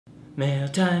Mail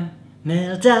time,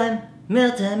 mail time,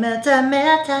 mail time, mail time,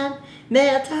 mail time,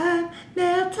 mail time, mail time,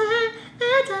 mail time,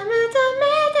 mail time,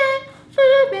 mail time.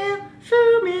 Food mail,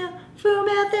 food mail, food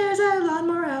mail. There's a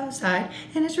lawnmower outside,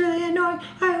 and it's really annoying.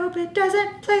 I hope it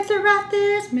doesn't play throughout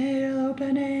this mail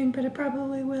opening, but it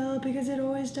probably will because it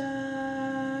always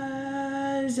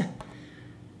does.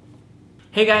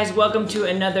 Hey guys, welcome to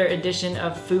another edition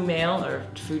of Foo Mail, or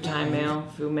Foo Time Mail,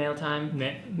 Foo Mail Time,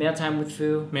 Mail Time with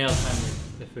Foo. Mail Time with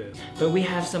the Foo. But we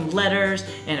have some letters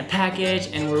and a package,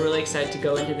 and we're really excited to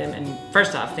go into them. And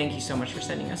first off, thank you so much for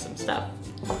sending us some stuff.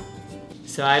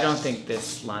 So I don't think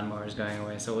this lawnmower is going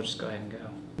away, so we'll just go ahead and go.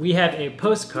 We have a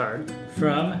postcard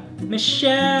from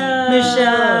Michelle.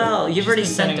 Michelle! You've already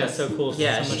sent us. So cool.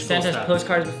 Yeah, so she sent us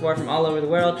postcards before from all over the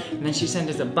world, and then she sent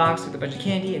us a box with a bunch of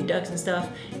candy and ducks and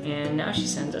stuff, and now she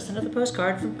sends us another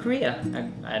postcard from Korea.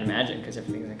 I'd imagine, because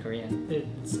everything's in Korean.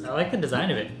 I like the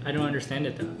design of it. I don't understand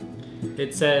it though.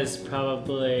 It says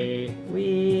probably...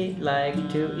 We like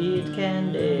to eat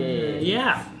candy.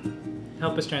 Yeah.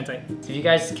 Help us translate. So if you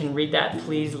guys can read that,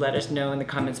 please let us know in the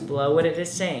comments below what it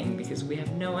is saying, because we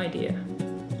have no idea.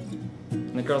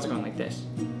 And the girls are going like this.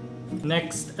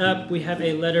 Next up, we have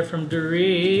a letter from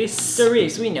Doris.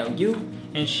 Doris, we know you.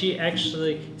 And she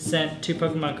actually sent 2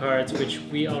 Pokemon cards, which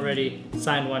we already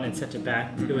signed one and sent it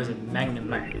back. It was a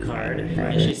Magnemite card,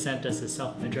 and she sent us a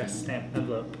self-addressed stamp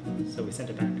envelope, so we sent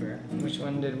it back to her. Which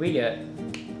one did we get?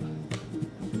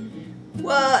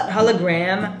 What?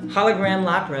 Hologram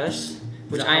Lapras,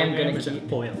 which I am gonna keep.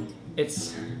 Foil.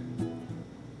 It's...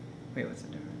 Wait, what's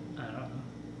it doing? I don't know.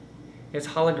 It's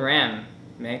hologram,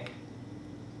 Mick.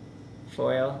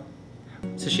 Foil.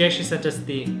 So she actually sent us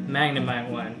the Magnemite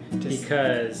one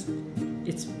because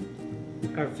it's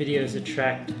our videos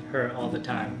attract her all the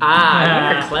time.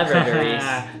 Ah, you're clever, Doris.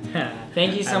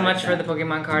 Thank you so like much for that. the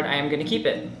Pokemon card. I am gonna keep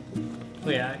it.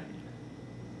 Oh yeah.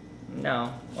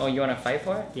 No. Oh, you wanna fight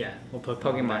for it? Yeah, we'll put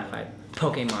Pokemon fight.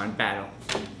 Pokemon battle.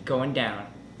 Going down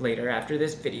later after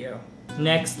this video.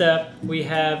 Next up, we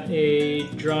have a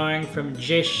drawing from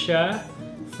Jesha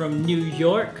from New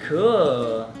York.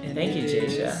 Cool. And Thank you,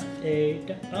 Jesha.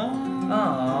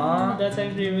 Aww. That's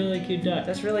actually a really cute duck.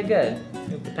 That's really good.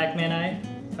 With the Pac-Man eye.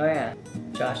 Oh yeah.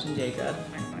 Josh and Jacob.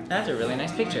 That's a really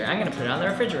nice picture. I'm gonna put it on the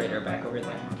refrigerator back over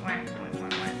there.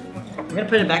 I'm gonna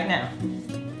put it back now.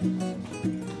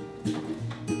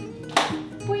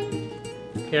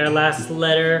 Okay, our last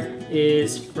letter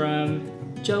is from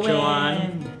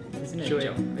Joanne. Isn't it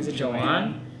Is it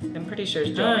Joanne? I'm pretty sure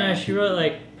it's Joanne. No, she wrote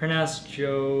like pronounced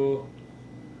Jo.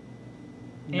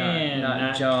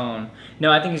 Not Joan.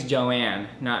 No, I think it's Joanne,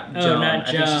 not Joan. Not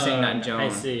Joan. I think she's saying not Joan. I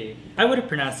see. I would have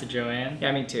pronounced it Joanne.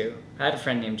 Yeah, me too. I had a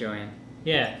friend named Joanne.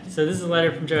 Yeah, so this is a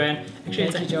letter from Joanne. Actually,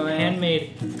 Thank it's you, a Joanne.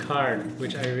 handmade card,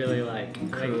 which I really like.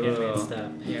 I like handmade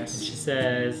stuff. Yes. She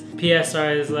says, P.S.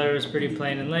 Sorry, this letter is pretty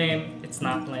plain and lame. It's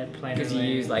not plain and Because lame.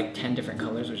 you use like 10 different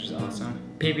colors, which is awesome.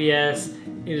 P.P.S.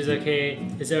 Is it okay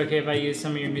if I use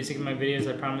some of your music in my videos?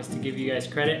 I promise to give you guys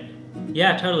credit.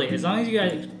 Yeah, totally. As long as you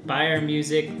guys buy our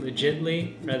music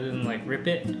legitly, rather than like rip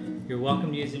it, you're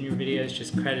welcome to use it in your videos.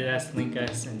 Just credit us, link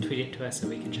us, and tweet it to us so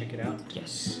we can check it out.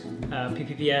 Yes.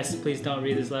 PPPS, please don't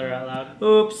read this letter out loud.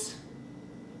 Oops.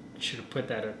 Should have put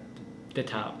that at The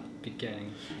top.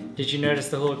 beginning. Did you notice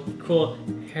the whole cool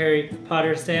Harry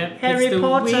Potter stamp? Harry it's the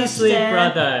Potter Weasley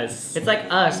stamp. brothers. It's like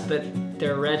us, but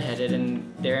they're redheaded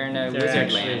and they're in a They're wizard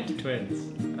actually land. twins.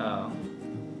 Oh.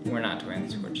 We're not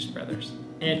twins, we're just brothers.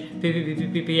 And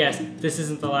PPPPS, this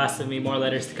isn't the last of me. More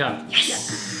letters to come.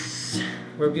 Yes!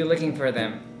 Where are you looking for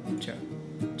them? Joe.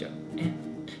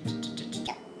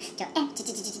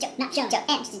 Not Joan.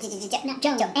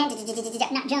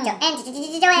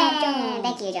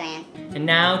 Thank you, Joanne. And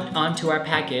now on to our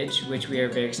package, which we are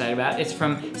very excited about. It's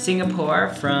from Singapore,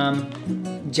 from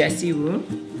Jessie Woon.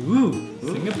 Ooh,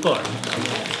 Singapore.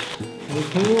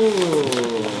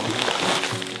 Ooh.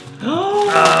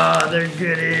 Oh, they're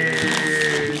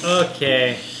goodies.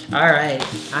 Okay. All right,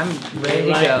 I'm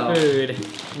ready to go. Food.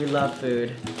 We love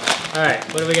food. All right,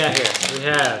 what do we got here? We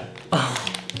have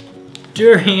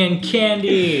durian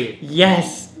candy.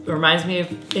 Yes, reminds me of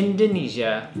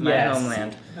Indonesia, my Yes.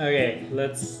 homeland. Okay,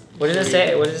 let's. What does it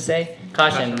say? What does it say?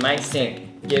 Caution, might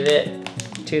stink. Give it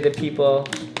to the people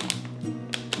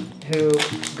who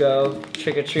go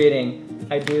trick-or-treating.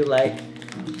 I do like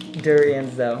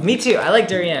durians though. Me too, I like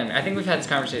durian. I think we've had this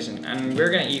conversation and we're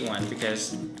gonna eat one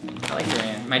because I like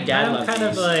durian. My dad I'm loves kind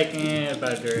of these. like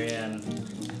about durian.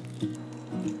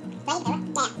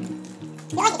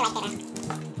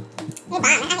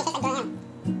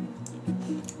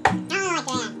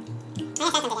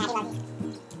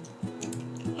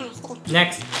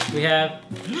 Next, we have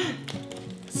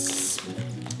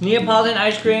Neapolitan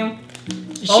ice cream.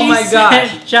 Oh She my gosh.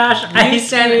 sent Josh You ice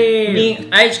sent cream. me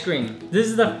ice cream. This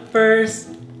is the first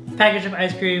package of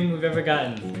ice cream we've ever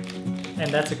gotten,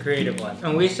 and that's a creative one.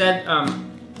 And we said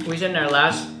in our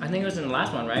last, I think it was in the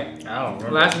last one, right? I don't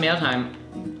remember. Last mail time,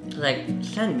 like,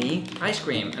 send me ice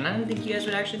cream. And I didn't think you guys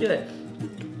would actually do it.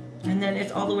 And then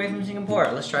it's all the way from Singapore.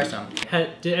 Let's try some.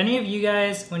 Did any of you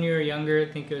guys, when you were younger,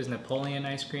 think it was Napoleon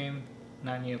ice cream,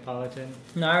 not Neapolitan?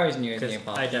 No, I always knew it was Because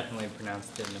Neapolitan. I definitely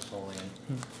pronounced it Napoleon.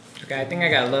 Okay, I think I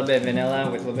got a little bit of vanilla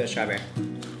with a little bit of strawberry.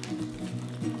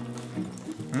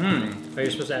 Mmm. Oh,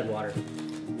 you're supposed to add water.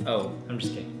 Oh. I'm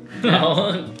just kidding.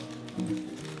 No.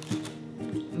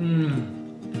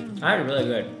 Mmm. That's really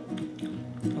good.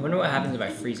 I wonder what happens if I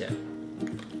freeze it.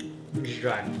 Just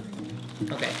try.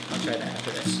 Okay, I'll try that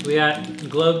after this. We got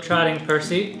Globe-trotting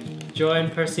Percy. Join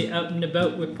Percy out and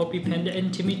about with Poppy Panda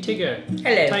and Timmy Tigger.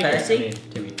 Hello, Tiger, Percy. I mean,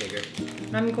 Timmy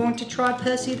Tigger. I'm going to try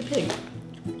Percy the pig.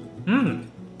 Mmm.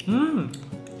 Mmm.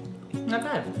 Not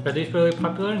bad. Are these really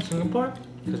popular in Singapore?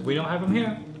 Because we don't have them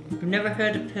here. I've never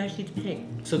heard of Percy the pig.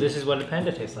 So this is what a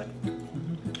panda tastes like.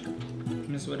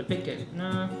 This is what a pig is.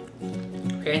 No.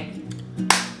 Okay.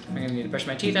 I'm gonna need to brush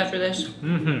my teeth after this.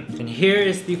 Mm-hmm. And here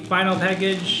is the final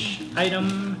package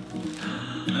item.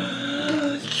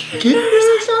 Kinder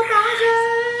Surprises!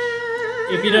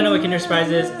 If you don't know what Kinder Surprise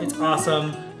is, it's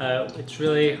awesome.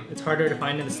 It's harder to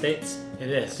find in the States. It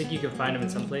I is. think you can find them in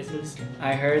some places.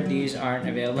 I heard these aren't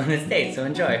available in the States, so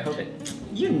enjoy. Hope it.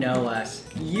 You know us.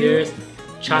 There's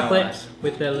chocolate us.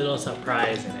 with a little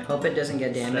surprise in it. Hope it doesn't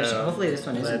get damaged. So, Hopefully this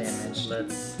one isn't damaged.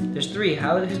 Let's. There's 3.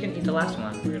 Who's gonna eat the last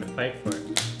one? We're gonna fight for it.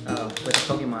 Oh, with the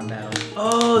Pokemon battle.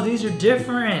 Oh, these are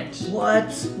different.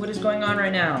 What? What is going on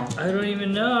right now? I don't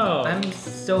even know. I'm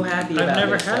so happy about I've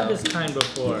never this, had though. this kind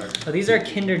before. Oh, these are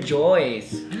Kinder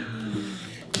Joys.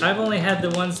 I've only had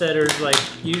the ones that are like,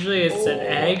 usually it's an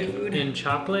egg dude. in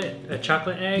chocolate, a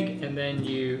chocolate egg, and then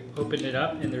you open it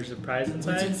up and there's a prize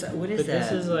inside. What's inside? What is But that?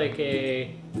 this is like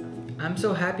I'm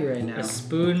so happy right now. a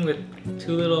spoon with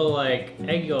 2 little like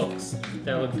egg yolks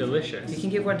that look delicious. You can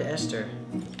give one to Esther.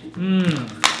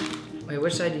 Mmm. Wait,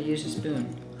 which side do you use the spoon?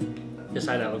 This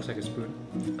side that looks like a spoon.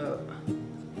 Oh.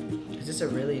 Is this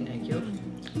really an egg yolk?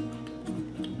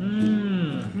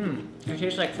 Mmm. It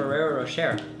tastes like Ferrero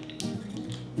Rocher.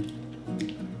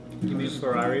 You mean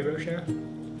Ferrari Rocher?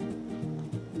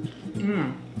 I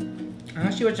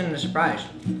want to see what's in the surprise.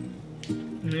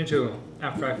 Me too.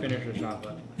 After I finish the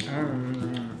chocolate.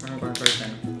 I'm going first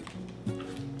then.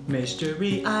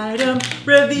 Mystery item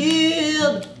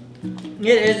revealed! It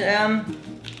is,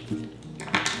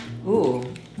 ooh.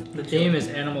 The theme is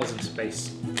animals in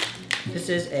space. This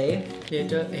is a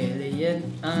little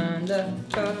alien on the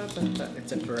top of the...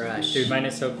 It's a brush. Dude, mine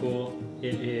is so cool.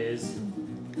 It is.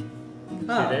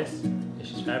 Oh. See this? It's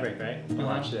just fabric, right?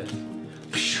 Watch this.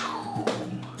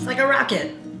 It's like a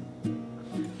rocket.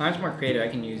 Mine's more creative. I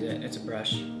can use it. It's a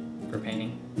brush for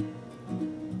painting.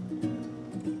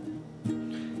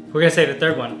 We're gonna save the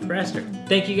third one for Esther.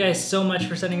 Thank you guys so much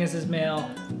for sending us this mail.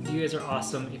 You guys are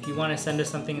awesome. If you want to send us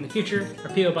something in the future, our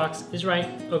P.O. box is right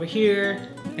over here.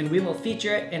 And we will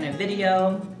feature it in a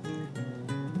video.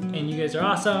 And you guys are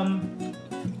awesome.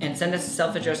 And send us a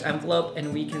self-addressed envelope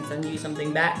and we can send you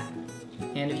something back.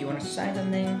 And if you want us to sign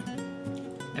something,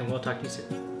 And we'll talk to you soon.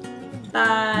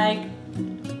 bye!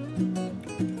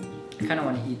 I kind of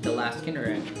want to eat the last Kinder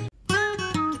Egg.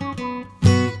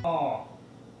 Oh.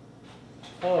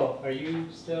 Oh, are you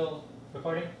still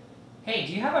recording? Hey,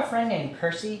 do you have a friend named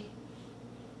Percy?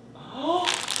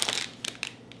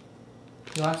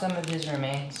 You want some of his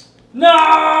remains?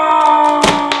 No!